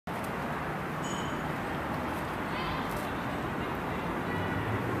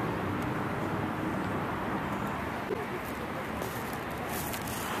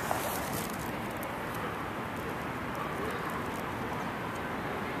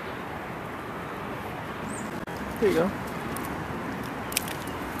There you go.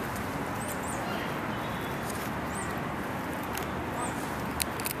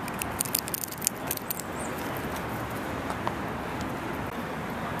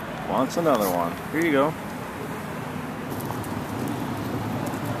 Wants another one. Here you go.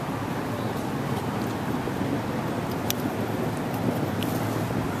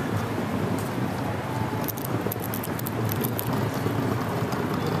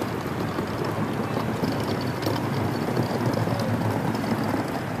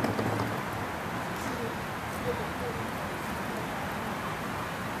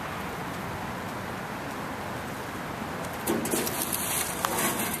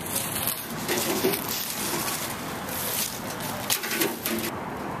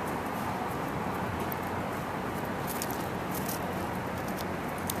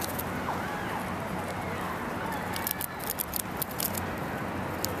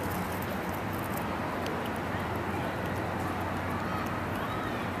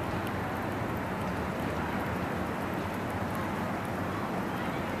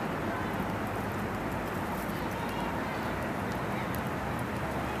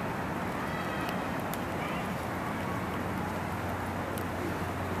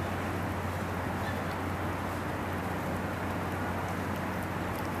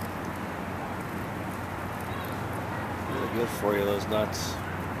 Good for you, those nuts.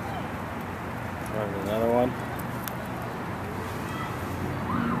 Find another one.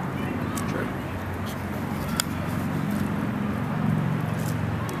 Sure.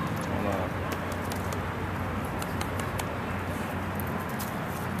 Come on.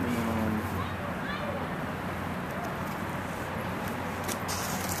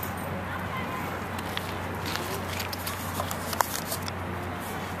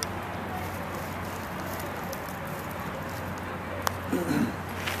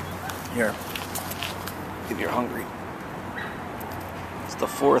 Here, if you're hungry. It's the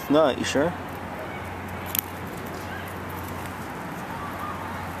fourth nut, you sure?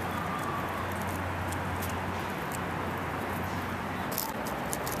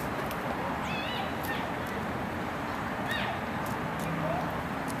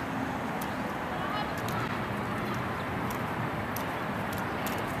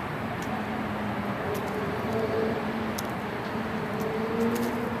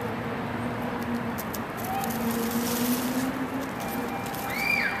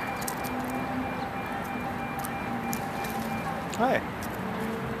 Hi.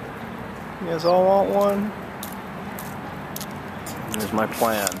 You guys all want one? Here's my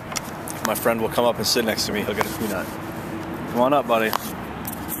plan. My friend will come up and sit next to me. He'll get a peanut. Come on up, buddy.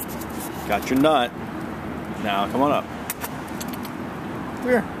 Got your nut. Now, come on up.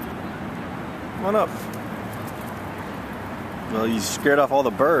 Here. Come on up. Well, you scared off all the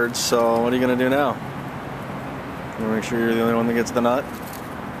birds, so what are you going to do now? You want to make sure you're the only one that gets the nut?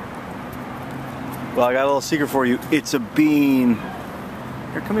 Well, I got a little secret for you. It's a bean.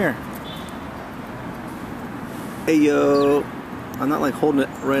 Here, come here. Hey, yo. I'm not like holding it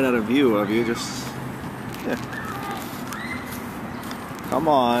right out of view of you. Just, yeah. Come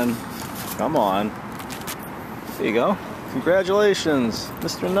on. Come on. There you go. Congratulations,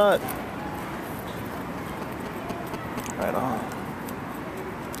 Mr. Nut. Right on.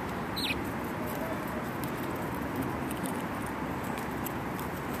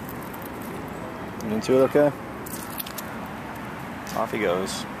 Into it okay? Off he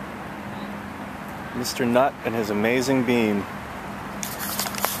goes. Mr. Nut and his amazing bean.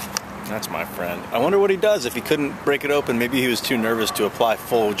 That's my friend. I wonder what he does if he couldn't break it open. Maybe he was too nervous to apply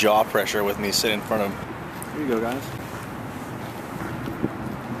full jaw pressure with me sitting in front of him. Here you go, guys.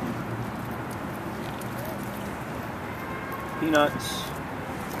 Peanuts.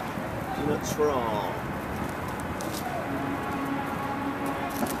 Peanuts for all.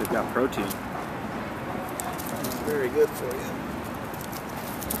 They've got protein. Very good for you.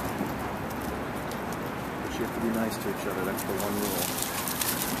 But you have to be nice to each other. That's the one rule.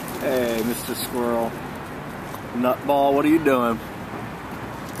 Hey, Mr. Squirrel. Nutball, what are you doing?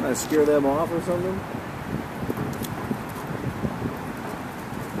 Trying to scare them off or something?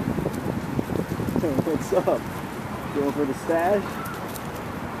 What's up? Going for the stash?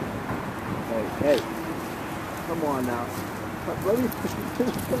 Hey, hey. Come on now. Let me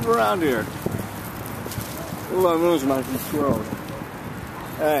come around here. Ooh, I'm losing my squirrels.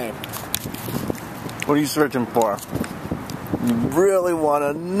 Hey, what are you searching for? You really want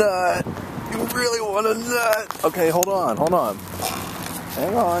a nut? You really want a nut? Okay, hold on, hold on.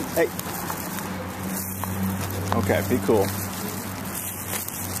 Hang on. Hey. Okay, be cool.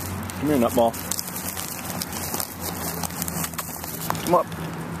 Come here, nutball. Come up.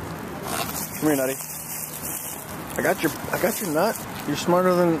 Come here, nutty. I got your nut. You're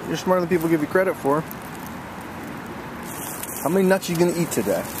smarter than people give you credit for. How many nuts are you gonna eat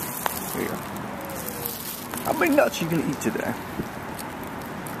today? Here you go. How many nuts are you gonna eat today?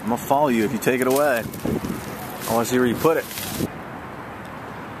 I'm gonna follow you if you take it away. I wanna see where you put it.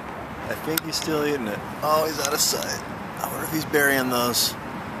 I think he's still eating it. Oh, he's out of sight. I wonder if he's burying those.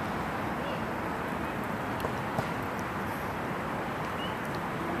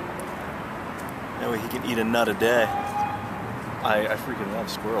 That way he can eat a nut a day. I freaking love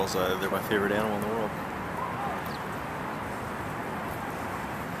squirrels. They're my favorite animal in the world.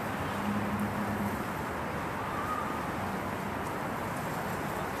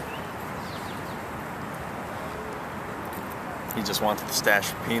 He just wants the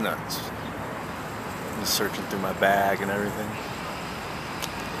stash of peanuts. He's searching through my bag and everything.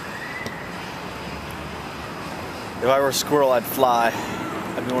 If I were a squirrel, I'd fly.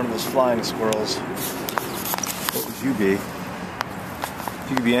 I'd be one of those flying squirrels. What would you be? If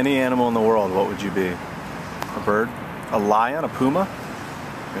you could be any animal in the world, what would you be? A bird? A lion? A puma?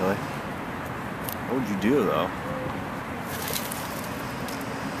 Really? What would you do, though?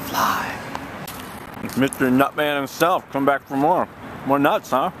 Fly. It's Mr. Nutman himself. Come back for more. More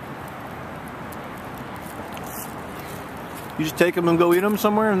nuts, huh? You just take them and go eat them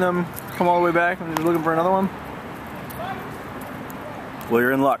somewhere and then come all the way back and you're looking for another one? Well,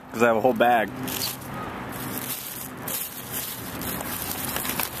 you're in luck, because I have a whole bag.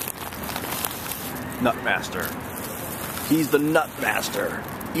 Nutmaster. He's the Nutmaster,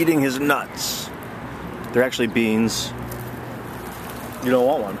 eating his nuts. They're actually beans. You don't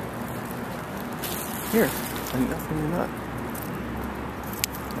want one. Here, I'm not.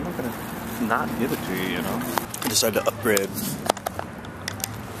 I'm not gonna not give it to you, you know. I decided to upgrade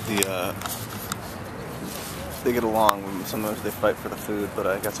the. They get along. Sometimes they fight for the food, but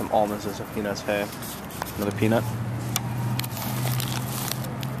I got some almonds and some peanuts. Hey, another peanut.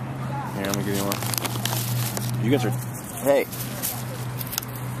 Here, let me give you one. You guys are. Hey,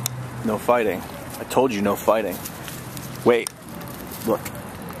 no fighting. I told you no fighting. Wait, look.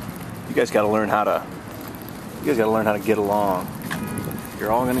 You guys got to learn how to. You guys got to learn how to get along.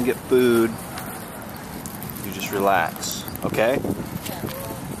 You're all gonna get food. You just relax, okay?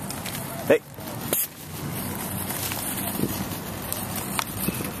 Hey.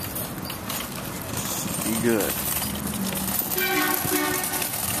 Be good.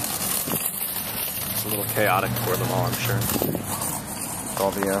 It's a little chaotic for them all, I'm sure. With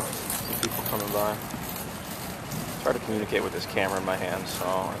all the people coming by. It's hard to communicate with this camera in my hand, so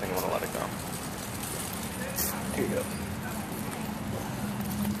I think I'm gonna let it go. Here you go.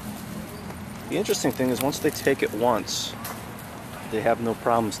 The interesting thing is once they take it once, they have no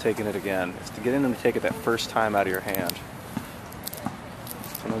problems taking it again. It's to get in and take it that first time out of your hand.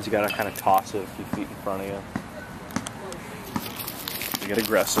 Sometimes you gotta kind of toss it a few feet in front of you. You get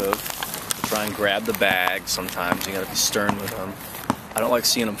aggressive. Try and grab the bag. Sometimes you gotta be stern with them. I don't like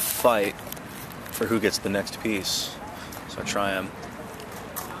seeing them fight for who gets the next piece. So I try and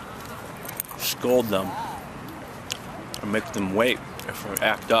scold them and make them wait if they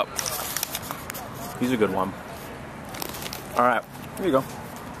act up. He's a good one. Alright, here you go.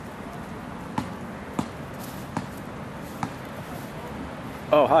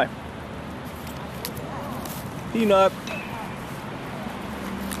 Oh, hi. Peanut.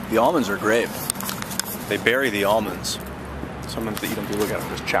 The almonds are great. They bury the almonds. Sometimes they eat them. If you look at them,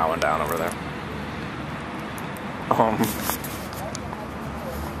 just chowing down over there.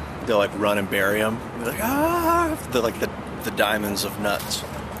 They'll like run and bury them. They're like, ah! They're like the diamonds of nuts.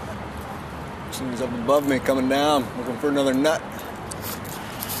 Something's up above me, coming down, looking for another nut.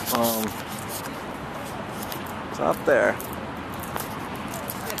 It's up there.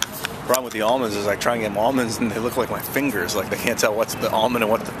 The problem with the almonds is I try and get them almonds and they look like my fingers. Like they can't tell what's the almond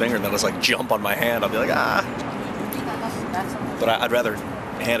and what's the finger, and they'll just like jump on my hand. I'll be like, ah. But I'd rather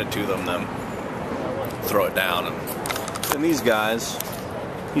hand it to them than throw it down. And these guys,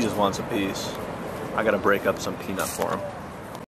 he just wants a piece. I gotta break up some peanut for him.